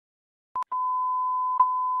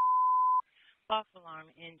False alarm,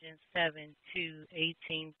 engine 7, 2,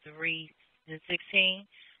 18, 3, and 16.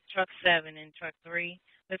 Truck 7 and Truck 3.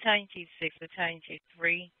 Battalion Chief 6, Battalion Chief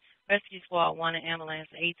 3. Rescue Squad 1 and Ambulance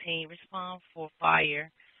 18. Respond for fire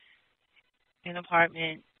in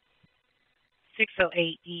apartment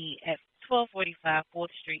 608E at 1245 4th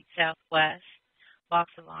Street Southwest.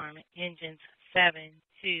 Box alarm, engines 7,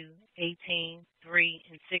 2, 18, 3,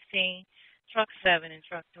 and 16. Truck 7 and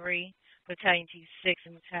Truck 3. Battalion Chief 6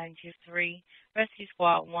 and Battalion Chief 3. Rescue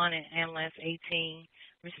Squad 1 and Ambulance 18.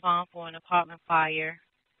 Respond for an apartment fire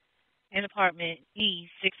in apartment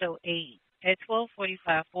E608 at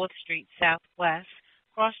 1245 4th Street Southwest,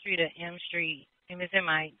 cross street at M Street, M as in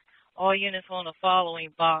Mike. All units on the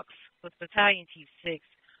following box with Battalion Chief 6,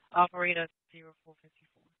 Operator 0454.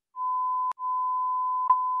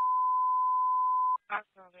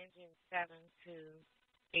 Oxford engine 7, 2,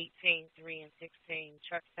 18, 3, and 16,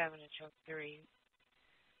 Truck 7 and Truck 3.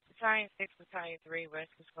 Battalion 6, Battalion 3,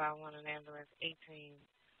 Rescue Squad 1 and Ambulance 18.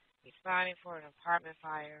 Responding for an apartment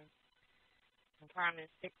fire. Apartment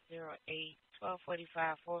 608,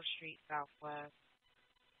 1245 4th Street Southwest.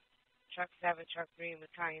 Truck 7, Truck 3, and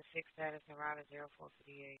Battalion 6 status and router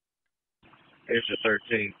 0458. Engine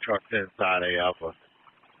 13, Truck 10, Side A Alpha.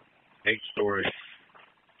 8-story,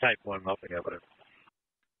 Type 1 muffing evidence.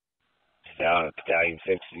 Down at Battalion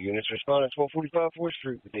 6, the units respond at 1245 4th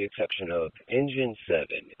Street with the exception of Engine 7,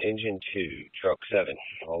 Engine 2, Truck 7.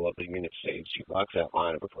 All of the units stage 2 blocks out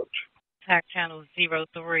line of approach. Attack channel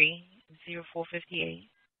 03, 0458.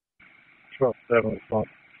 Truck 7, respond.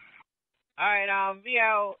 Alright,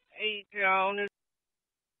 VL8 on this.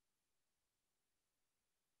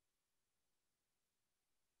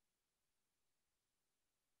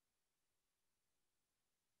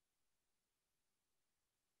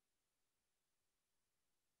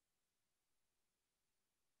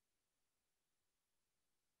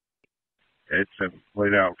 It's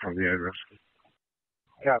laid out from the address.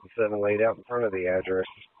 Copy 7 laid out in front of the address.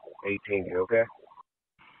 18, you okay?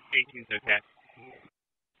 18's okay.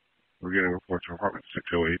 We're getting reports from apartment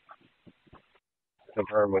 608.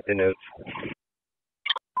 Confirm with the notes.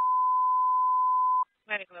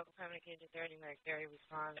 Medical local permanent engine 30, medic 30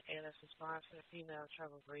 respond. ALS response for the female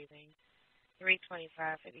trouble breathing. 325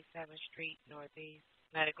 57th Street Northeast.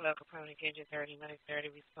 Medical local permanent engine 30, medic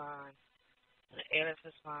 30 respond. ALS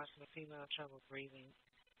response for the female trouble breathing.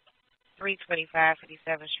 325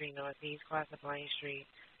 57th Street Northeast, cross the Blaine Street.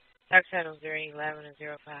 Tax channels 011 and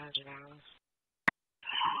 0500 hours.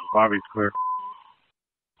 Lobby's clear.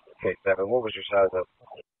 Okay, 7, what was your size up?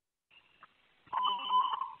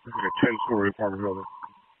 This is a 10-story apartment building.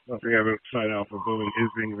 Nothing evidence Side Alpha building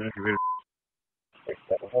is being evacuated.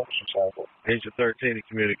 7, what was your size up? Engine 13 in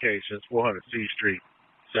communications, 400 C Street,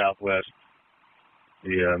 Southwest.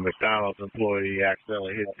 The McDonald's employee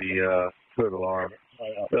accidentally hit the foot alarm.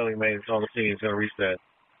 Building maintenance on the scene is going to reset.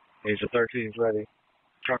 Engine 13 is ready.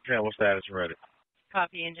 Truck 10 status ready.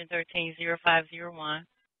 Copy engine 13 0501.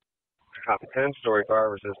 Copy 10-story fire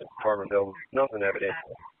resistant apartment building. Nothing evident.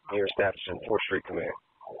 Near establishing 4th Street Command.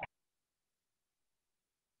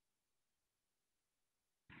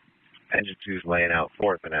 Engine 2 is laying out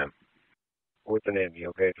 4th and M. With an M, you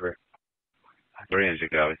okay, 3? 3 engine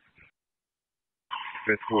copy.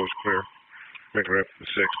 5th floor is clear. Make a rep for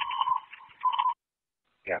 6th.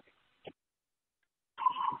 Copy.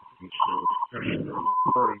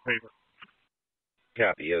 Burning paper.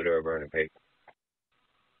 Copy, Yoda, burning paper.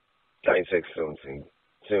 Battalion 6 still in scene.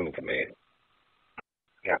 Assuming command.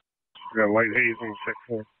 Copy. We got light haze on the 6th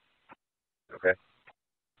floor. Okay.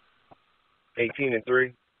 18 and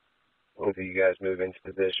 3. Both of you guys move into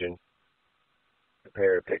position.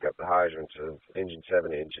 Prepare to pick up the hydrants of Engine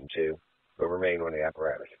 7 and Engine 2, but remain on the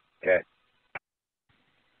apparatus. Okay?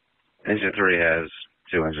 Engine 3 has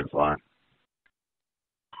 2 engines flying.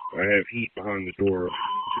 I have heat behind the door of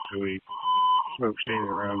 608. Smoke standing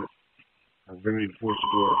around it. I'm going to need to force the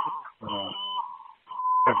door.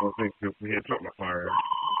 Definitely think that we had something to fire.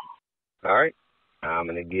 All right. I'm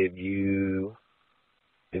going to give you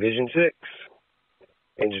Division 6.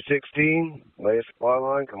 Engine 16, lay a supply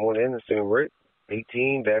line. Come on in, assume Rick.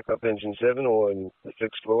 18, back up Engine 7 on the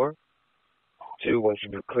 6th floor. 2, once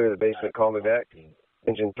you clear the basement, call me back.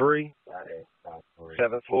 Engine 3,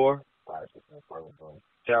 7th floor.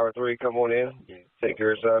 Tower 3, come on in. Take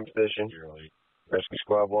your assigned position. Rescue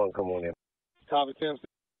Squad 1, come on in. Copy 10.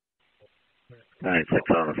 96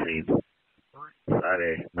 on the scene. Side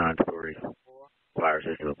A, 9-story. Fire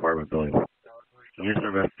system apartment building. Units are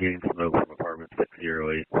investigating smoke from apartment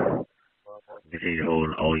 608. Continue to hold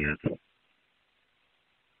all units.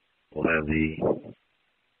 We'll have the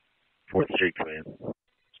 4th Street Command.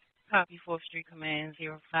 Copy 4th Street Command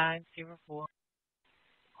 0504.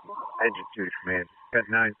 Engine 2, command. Got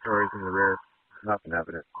 9 stories in the rear. Nothing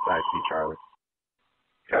evident. Side C, Charlie.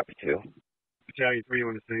 Copy 2. Battalion 3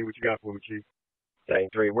 on the scene. What you got for me, Chief? Battalion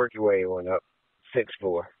 3, work your way on up.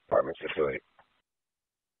 6-4, apartment 608.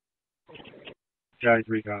 Battalion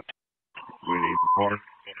 3, cop. We need more.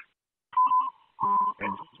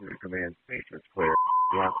 Engine 2, command. Station's clear.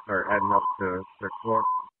 You want to start heading up to 6th floor?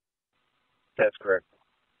 That's correct.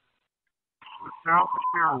 South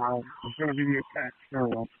stairwell. It's going to be the attack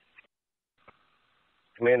stairwell.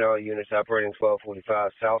 Command all units operating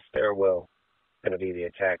 1245 South Stairwell. Going to be the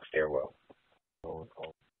attack stairwell.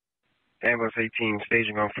 Ambulance 18,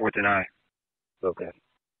 staging on 4th and I. Okay.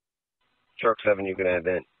 Truck 7, you can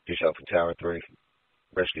advent yourself in Tower 3.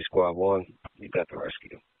 Rescue Squad 1, you got the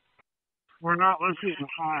rescue. We're not locating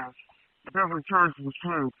fires. Definitely charged with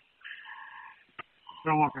 2.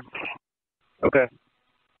 Still looking. Okay.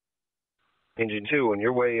 Engine 2, on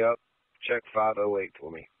your way up, check 508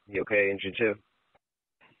 for me. You okay, Engine 2?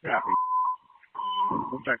 Copy.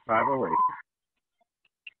 We'll check 508.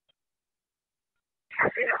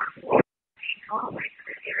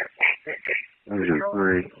 Engine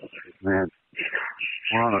 3, man.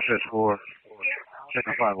 We're on the 5th floor.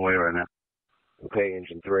 Checking 508 right now. Okay,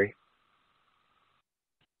 Engine 3.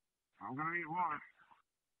 I'm gonna need water.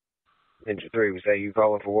 Engine 3, we say you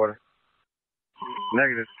calling for water?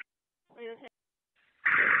 Negative.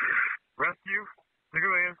 Rescue, take a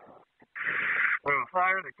man. We have a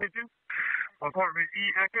fire in the kitchen. Apartment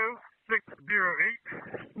E Echo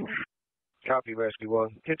 608. Copy, Rescue 1.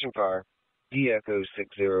 Kitchen fire. E Echo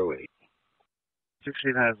 608.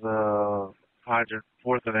 16 has hydrant,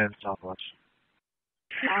 4th and end, southwest.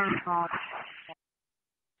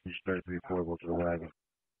 Engine 33 portable to the wagon.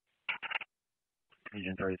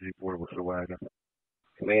 Engine 33 portable to the wagon.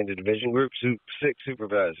 Command of Division Group 6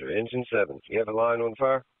 Supervisor, Engine 7. You have a line on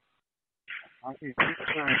fire? I see 6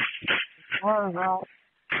 fire's out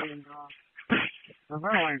and the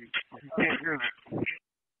ventilating. You can't hear that.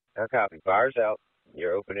 Now copy. Fire's out.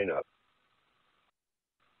 You're opening up.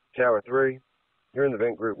 Tower 3, you're in the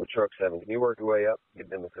vent group with Truck 7. Can you work your way up? Give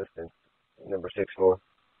them assistance. Number 6-4.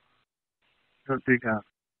 Good decon.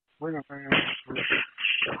 We're going to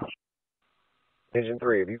Engine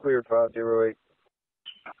 3, have you cleared 508?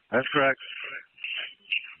 That's correct.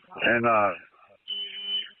 And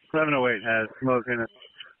 708 has smoke in it.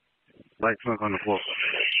 Light smoke on the floor.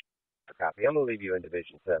 Copy. I'm going to leave you in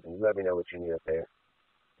Division 7. You let me know what you need up there.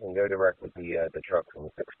 And go direct with the truck from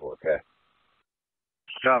the 6-4, okay?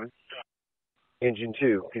 Copy. Engine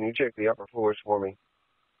 2, can you check the upper floors for me?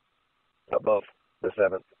 Above the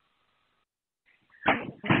 7th.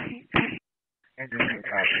 Engine 2,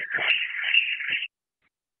 copy.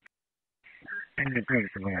 Engine 2,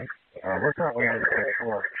 command. We're currently on the 6th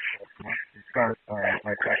floor. Start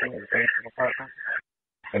by checking the base of the apartment.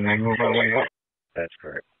 And then move our way up. That's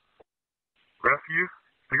correct. Rescue,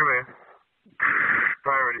 take a man.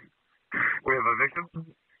 Fire ready. We have a victim,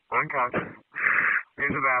 unconscious, in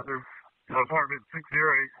the bathroom, apartment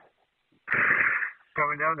 608.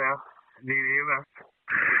 Coming down now, need EMS.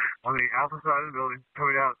 On the alpha side of the building,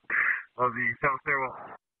 coming out of the south stairwell.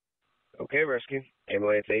 Okay, Rescue.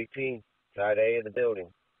 Ambulance 18, side A of the building.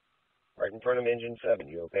 Right in front of Engine 7.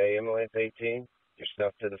 You okay, Ambulance 18? Your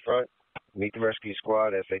stuff to the front. Meet the rescue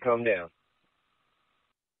squad as they come down.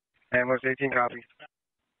 Ambulance 18 copies.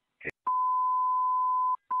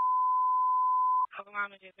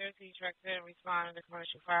 Oklahoma J 13 Truck 10 responding to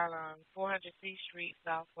commercial fire alarm 400 C Street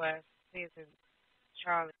Southwest. Citizen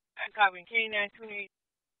Charlie. Copy K928.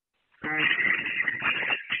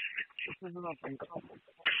 This is an update.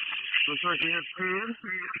 Looks like we have food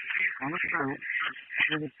on the front.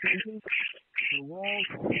 There's a kitchen, the walls,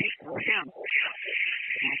 yeah.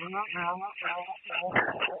 Open up now.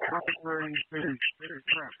 Nothing very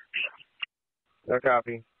crap. No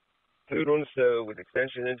copy. Food on the stove with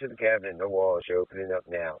extension into the cabinet. No walls. You're opening up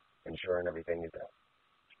now, ensuring everything is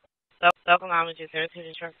out. Oklahoma J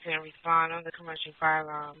 13 Truck 10 respond on the commercial fire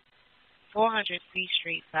alarm 400 C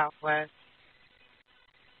Street Southwest.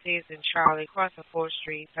 Citizen Charlie, crossing 4th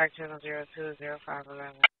Street, Tax Channel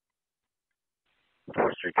 020511.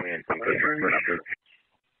 4th Street Command.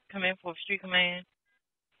 Come in, 4th Street Command.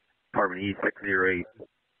 Apartment E608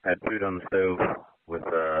 had food on the stove with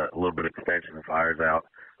a little bit of extension. The fire's out.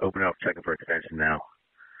 Open up, checking for extension now.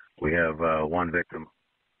 We have one victim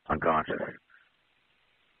unconscious.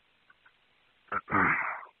 Go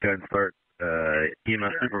ahead and start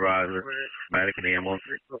EMS supervisor, medic and ambulance,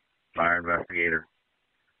 fire investigator,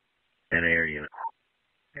 and air unit.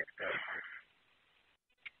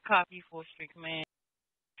 Copy, 4th Street Command.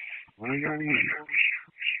 What are you going to need?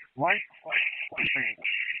 White?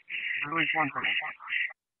 Release one thing.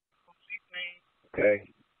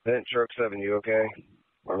 Okay. Vent Truck 7, you okay?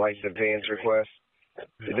 Our license advance request.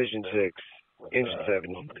 Division 6, Engine 7.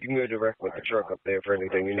 You can go direct with the truck up there for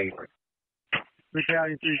anything you need.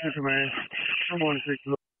 Battalion 3, Superman. I'm on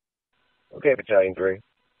 6. Okay, Battalion 3.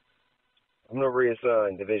 I'm going to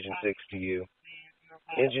reassign Division 6 to you.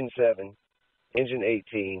 Engine 7, Engine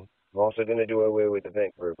 18. I'm also going to do away with the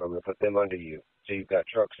vent group. I'm going to put them under you. So you've got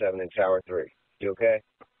Truck 7 and Tower 3. You okay?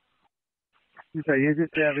 You say Engine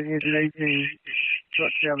 7, Engine 18,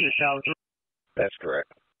 Truck 7 and Tower 3? That's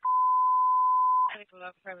correct. Medical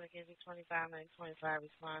Permanent Engine 25, 925,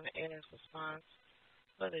 respond to ALS response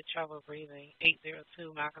for the trouble breathing.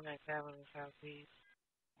 802 Malcolm X Avenue, Southeast.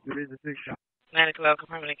 Division 6. Medical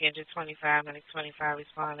Permanent Engine 25, 925,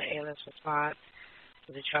 respond to ALS response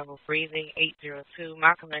for the trouble breathing. 802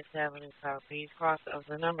 Malcolm X Avenue, Southeast, cross of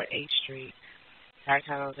the number 8th Street. Tag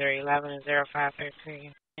channel 011 and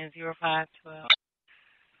 0513 and 0512.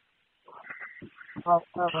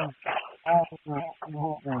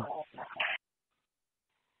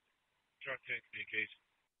 Truck 10 communication.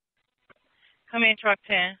 Come in, Truck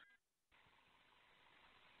 10.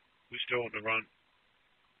 We still on the run.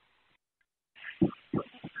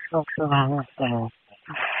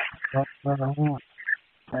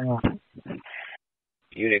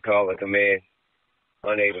 Unit call the command.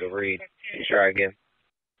 Unable to read. Try again.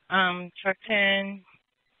 Truck 10.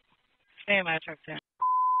 Stand by, Truck 10.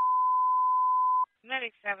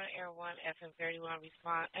 Medic 7 Air 1 FM 31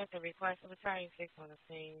 respond at the request of Battalion 6 on the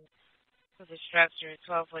scene for the structure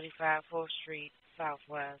 1245 4th Street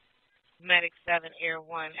Southwest. Medic 7 Air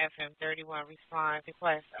 1 FM 31 respond at the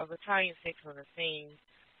request of Battalion 6 on the scene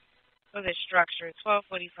for the structure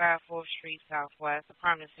 1245 4th Street Southwest,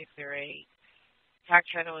 apartment 608. Tax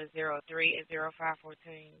channel is 03 and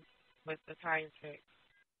 0514 with Battalion 6.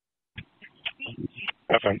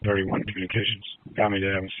 FM 31 communications. Got me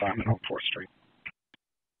to have assignment on 4th Street.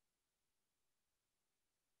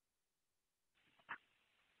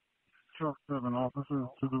 Truck 7 officers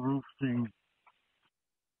to the roof scene.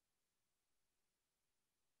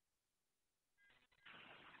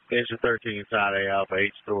 Engine 13, side A Alpha,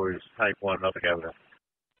 8 stories, type 1, nothing evident.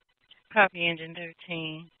 Copy Engine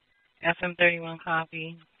 13. FM 31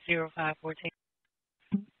 copy 0514.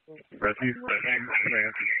 Rescue?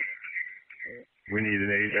 We need an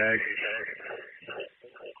AVAC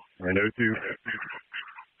and O2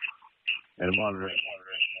 and a monitor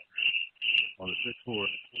on the 6th floor.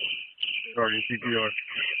 Starting CPR.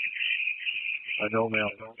 No mail.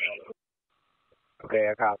 Okay,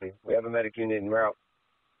 I copy. We have a medic unit en route.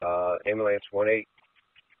 Ambulance 18,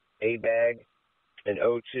 A-bag, and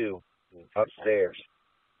O2 upstairs.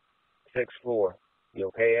 6th floor. You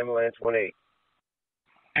okay, Ambulance 18?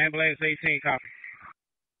 Ambulance 18, copy.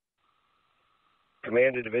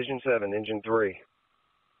 Commander Division 7, Engine 3.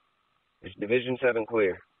 Is Division 7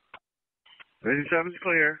 clear? Division 7's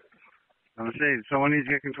clear. I'm going to say someone needs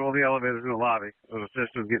to get control of the elevators in the lobby so the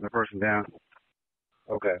system's getting the person down.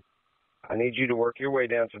 Okay. I need you to work your way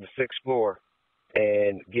down to the 6th floor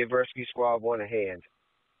and give Rescue Squad 1 a hand.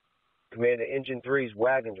 Commander Engine 3's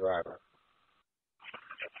wagon driver.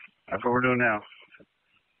 That's what we're doing now.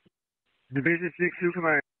 Division 6, 2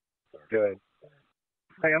 command. Good.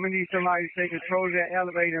 Hey, I'm going to need somebody to take control of that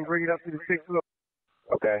elevator and bring it up to the 6th floor.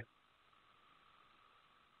 Okay.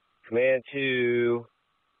 Command to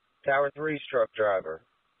Tower 3's truck driver.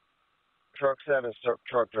 Truck 7's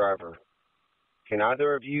truck driver. Can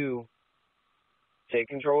either of you take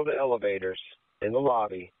control of the elevators in the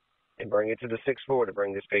lobby and bring it to the 6th floor to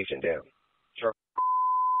bring this patient down? Truck.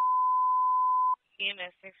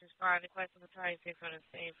 EMS 6 respond request of Battalion 6 on the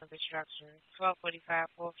scene for the structure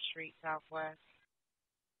 1245 4th Street Southwest.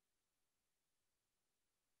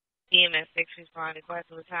 EMS 6 respond request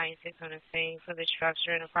of Battalion 6 on the scene for the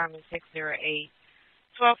structure in apartment 608.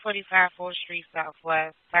 1245 4th Street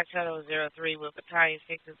Southwest. Tax channel 03 with Battalion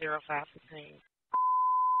 6 to 0515.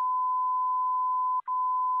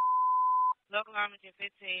 Local Army 15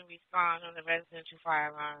 respond on the residential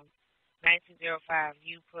fire alarm. 1905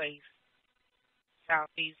 U Place,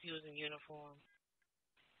 Southeast, using uniform.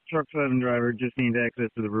 Truck 7 driver just needs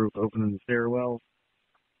access to the roof, opening the stairwell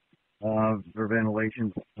for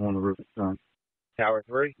ventilation on the roof of the sun. Tower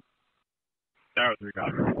 3? Tower 3,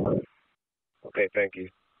 copy. Okay, thank you.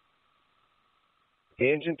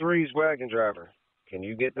 Engine 3's wagon driver. Can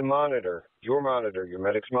you get the monitor, your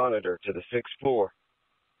medic's monitor, to the 6th floor?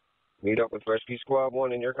 Meet up with Rescue Squad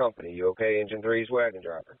 1 in your company. You okay, Engine 3's wagon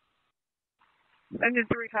driver? Engine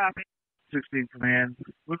 3 copy. 16 command.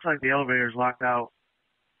 Looks like the elevator's locked out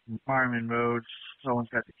in fireman mode. Someone's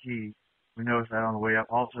got the key. We noticed that on the way up.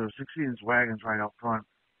 Also, 16's wagon's right up front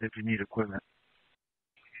if you need equipment.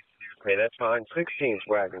 Okay, that's fine. 16's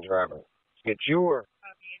wagon driver. Let's get your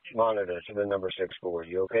monitor to the number 64.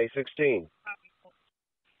 You okay, 16?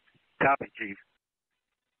 Copy, Chief.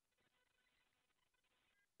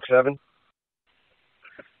 7?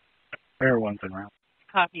 Air 1's en route.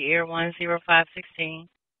 Copy Air 10516.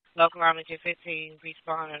 Local Army 15,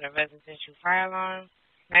 respond on a residential fire alarm.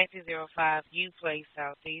 1905 U Place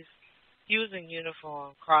Southeast. Using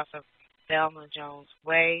uniform, cross of Thelma Jones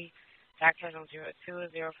Way. Doctor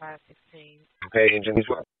 020516. Okay, engine is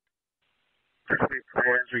what?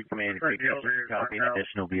 4th Street Command, copy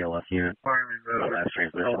additional BLS unit. Last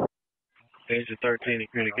transmission. Engine 13 in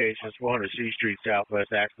communications, 400 C Street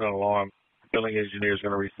Southwest, accident alarm. Building engineer is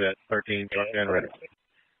going to reset. 13, truck and ready.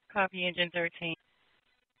 Copy Engine 13.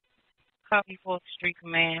 Copy 4th Street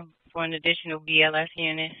Command for an additional BLS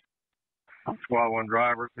unit. Squad 1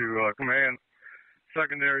 driver to command.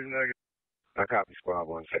 Secondary negative. I copy Squad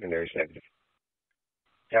 1, secondary negative.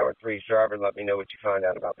 Tower 3's driver, let me know what you find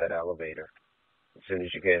out about that elevator as soon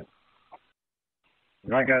as you can.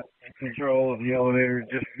 I got control of the elevator.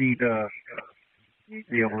 Just need to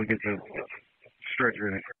be able to get the stretcher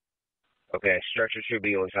in it. Okay, stretcher should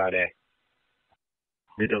be on side A.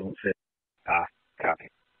 It doesn't fit. Copy.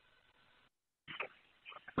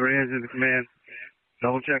 3 engine to command.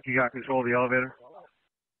 Double check you got control of the elevator.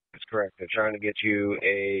 That's correct. They're trying to get you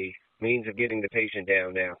a means of getting the patient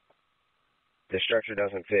down now. The stretcher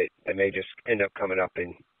doesn't fit. They may just end up coming up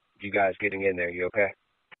and you guys getting in there. You okay?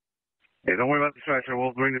 Hey, don't worry about the stretcher.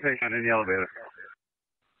 We'll bring the patient in the elevator.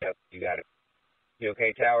 Yep, you got it. You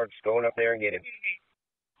okay, Tower? Just going up there and get him.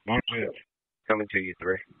 Coming to you,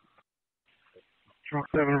 3. Truck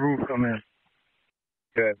 7 roof come in.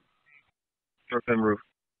 Good. Truck 7 roof.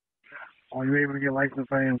 Are you able to get license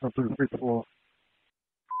items up to the 6th floor?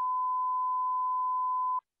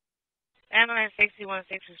 Ambulance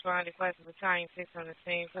 616 responded, requesting battalion 6 on the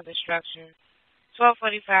scene for the structure.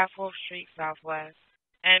 1245 4th Street Southwest.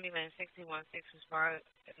 Ambulance 616 responded,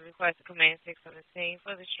 requested command 6 on the scene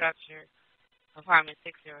for the structure. Apartment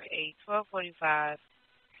 608, 1245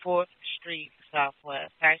 4th Street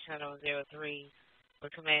Southwest. Action on 03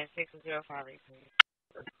 with command 6 and 0518.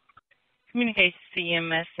 Communications to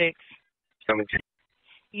EMS 6. Coming to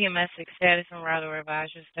you. EMS 6 status and router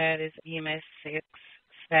advisor status. EMS 6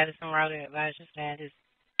 status and router advisor status.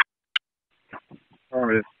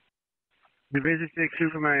 Affirmative. Division 6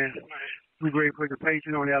 Superman. We ready to put the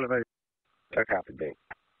patient on the elevator. I copy, B.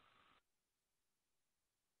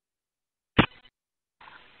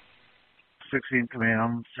 16 command.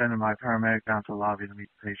 I'm sending my paramedic down to the lobby to meet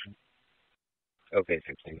the patient. Okay,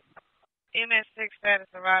 16. EMS 6 status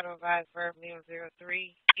and router advised verbally on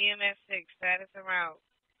 03. EMS 6 status and route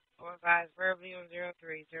or advised verbally on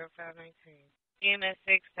 03 0519. EMS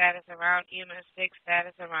 6 status and route. EMS 6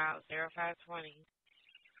 status and route 0520.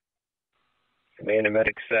 Command and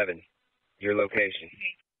Medic 7. Your location.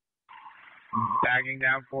 Bagging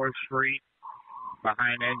down 4th Street,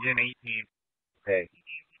 behind engine 18. Okay.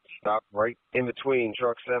 Stop right in between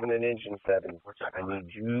truck 7 and engine 7. I need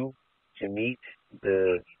you to meet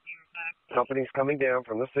the companies coming down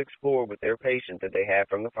from the 6th floor with their patient that they have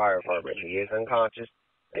from the fire department. He is unconscious.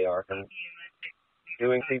 They are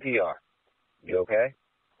doing CPR. You okay?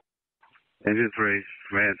 Engine 3,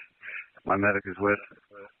 command. My medic is with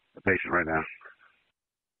the patient right now.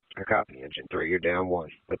 I copy, engine 3. You're down 1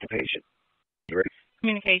 with the patient. You ready?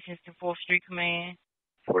 Communications to 4th Street Command.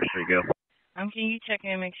 4th Street, go. Can you check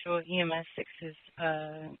in and make sure EMS 6 is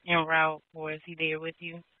en route, or is he there with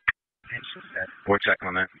you? We'll check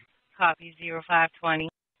on that. Copy 0520.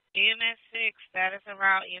 EMS 6 status en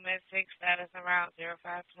route. EMS 6 status en route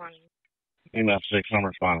 0520. EMS 6, I'm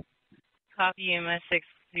responding. Copy EMS 6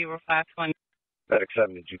 0520. Medic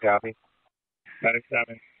 7, did you copy? Medic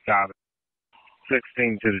 7. Got it.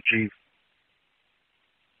 16 to the chief.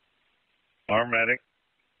 Our medic,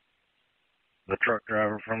 the truck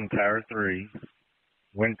driver from Tower 3,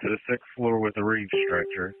 went to the 6th floor with a reef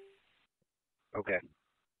stretcher. Okay.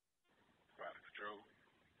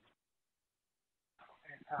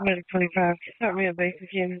 Medic 25, start me a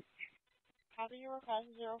basic unit. Copy your request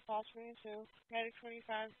 0522. Medic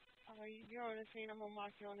 25, you're on the scene. I'm going to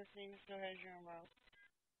mark you on the scene. It still has you en route.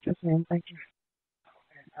 Yes, ma'am. Thank you.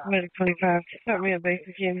 Medic 25, start me a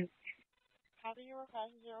basic unit. Copy your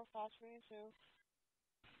request 0522.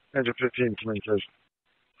 Engine 15 communication.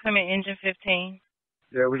 Come in, engine 15.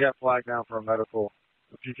 Yeah, we got flagged down for a medical.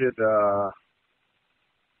 If you could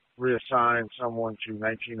reassign someone to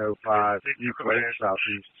 1905 Euclid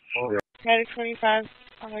Southeast. Yeah. Medic 25,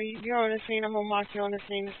 you're on the scene. I'm going to mark you on the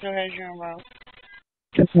scene. It still has you en route.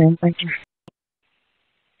 Yes, ma'am. Thank you.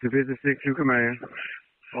 Division 6 to command.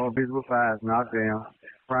 All visible fires knocked down.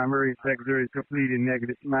 Primary, secondary, completed,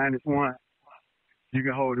 negative, -1. You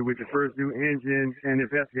can hold it with the first due engine and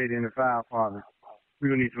investigator in the fire department. We're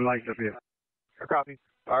going to need some lights up here. Copy.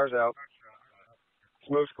 Fire's out.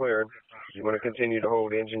 Smoke's clearing. You want to continue to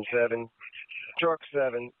hold engine 7, truck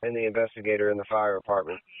 7, and the investigator in the fire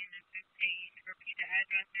department.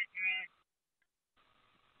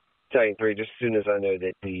 Titan 3, just as soon as I know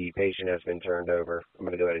that the patient has been turned over, I'm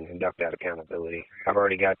going to go ahead and conduct that accountability. I've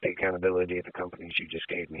already got the accountability at the companies you just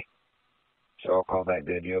gave me. So I'll call that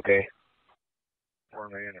good. You okay? 4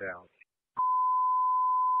 man down.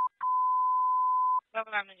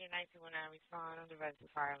 Local Engine 1919 respond on the rest of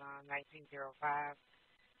the fire line 1905.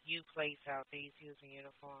 You play Southeast using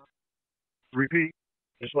uniform. Repeat.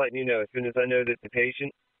 Just letting you know, as soon as I know that the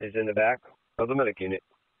patient is in the back of the medic unit,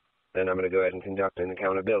 then I'm going to go ahead and conduct an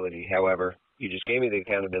accountability. However, you just gave me the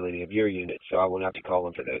accountability of your unit, so I will not be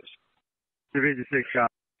calling for those. Division 6 shot.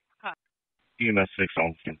 EMS 6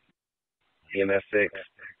 Olmsted. EMS 6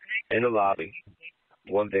 in the lobby,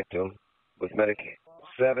 1 victim with medic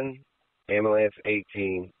 7, ambulance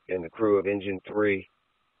 18, and the crew of engine 3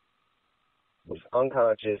 was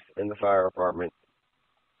unconscious in the fire department.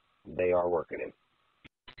 They are working him.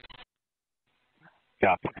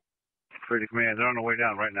 Copy. Pretty command. They're on the way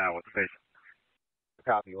down right now with the patient.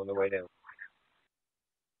 Copy on the way down.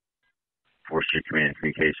 4th Street Command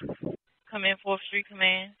Communications. Come in 4th Street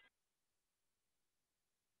Command.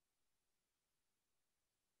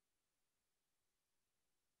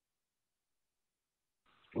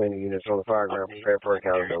 Landing units on the fire ground, prepare for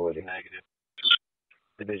accountability. Negative.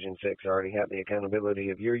 Division 6 already had the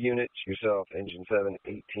accountability of your units, yourself, Engine 7,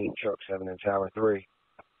 18, Truck 7, and Tower 3.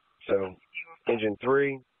 So, Engine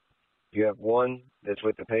 3, you have 1 that's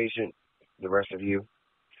with the patient. The rest of you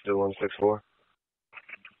still on 6-4?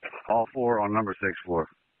 All 4 on number 6-4.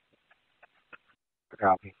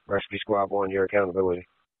 Copy. Rescue Squad 1, your accountability.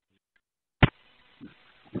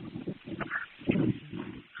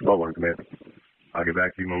 Squad 1, command. I'll get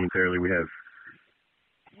back to you momentarily. We have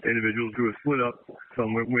individuals who have split up.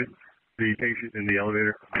 Some went with the patient in the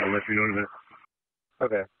elevator. I'll let you know in a minute.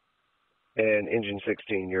 Okay. And Engine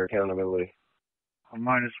 16, your accountability.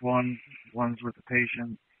 -1. 1's with the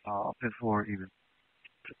patient. Pit 4 even.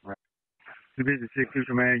 Right. Division 6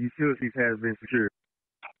 command. Utilities has been secured.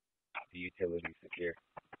 The utility secure.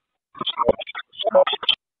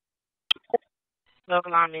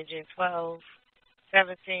 Local Arm Engine 12,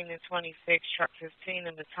 17 and 26, Truck 15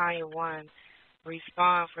 and Battalion 1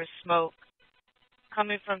 respond for smoke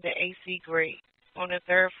coming from the AC grate on the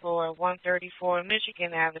 3rd floor, 134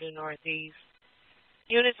 Michigan Avenue Northeast.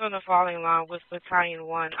 Units on the following line with Battalion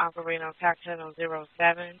 1 operating on TAC Channel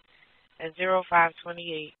 07 and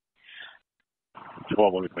 0528.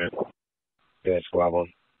 Squad 1, command. Go ahead, Squad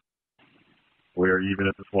 1. We are even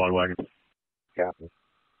at the squad wagon. Copy.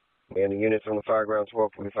 Landing units on the fire ground,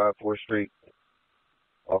 1245 4th Street.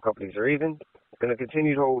 All companies are even. Going to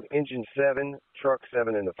continue to hold Engine 7, Truck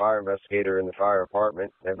 7, and the fire investigator in the fire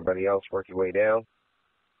department. Everybody else, work your way down.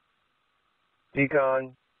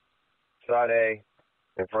 Decon, Side A,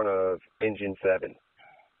 in front of Engine 7.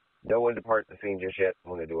 No one depart the scene just yet.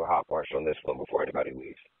 I'm going to do a hot march on this one before anybody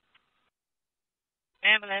leaves.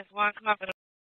 Ambulance 1, come up in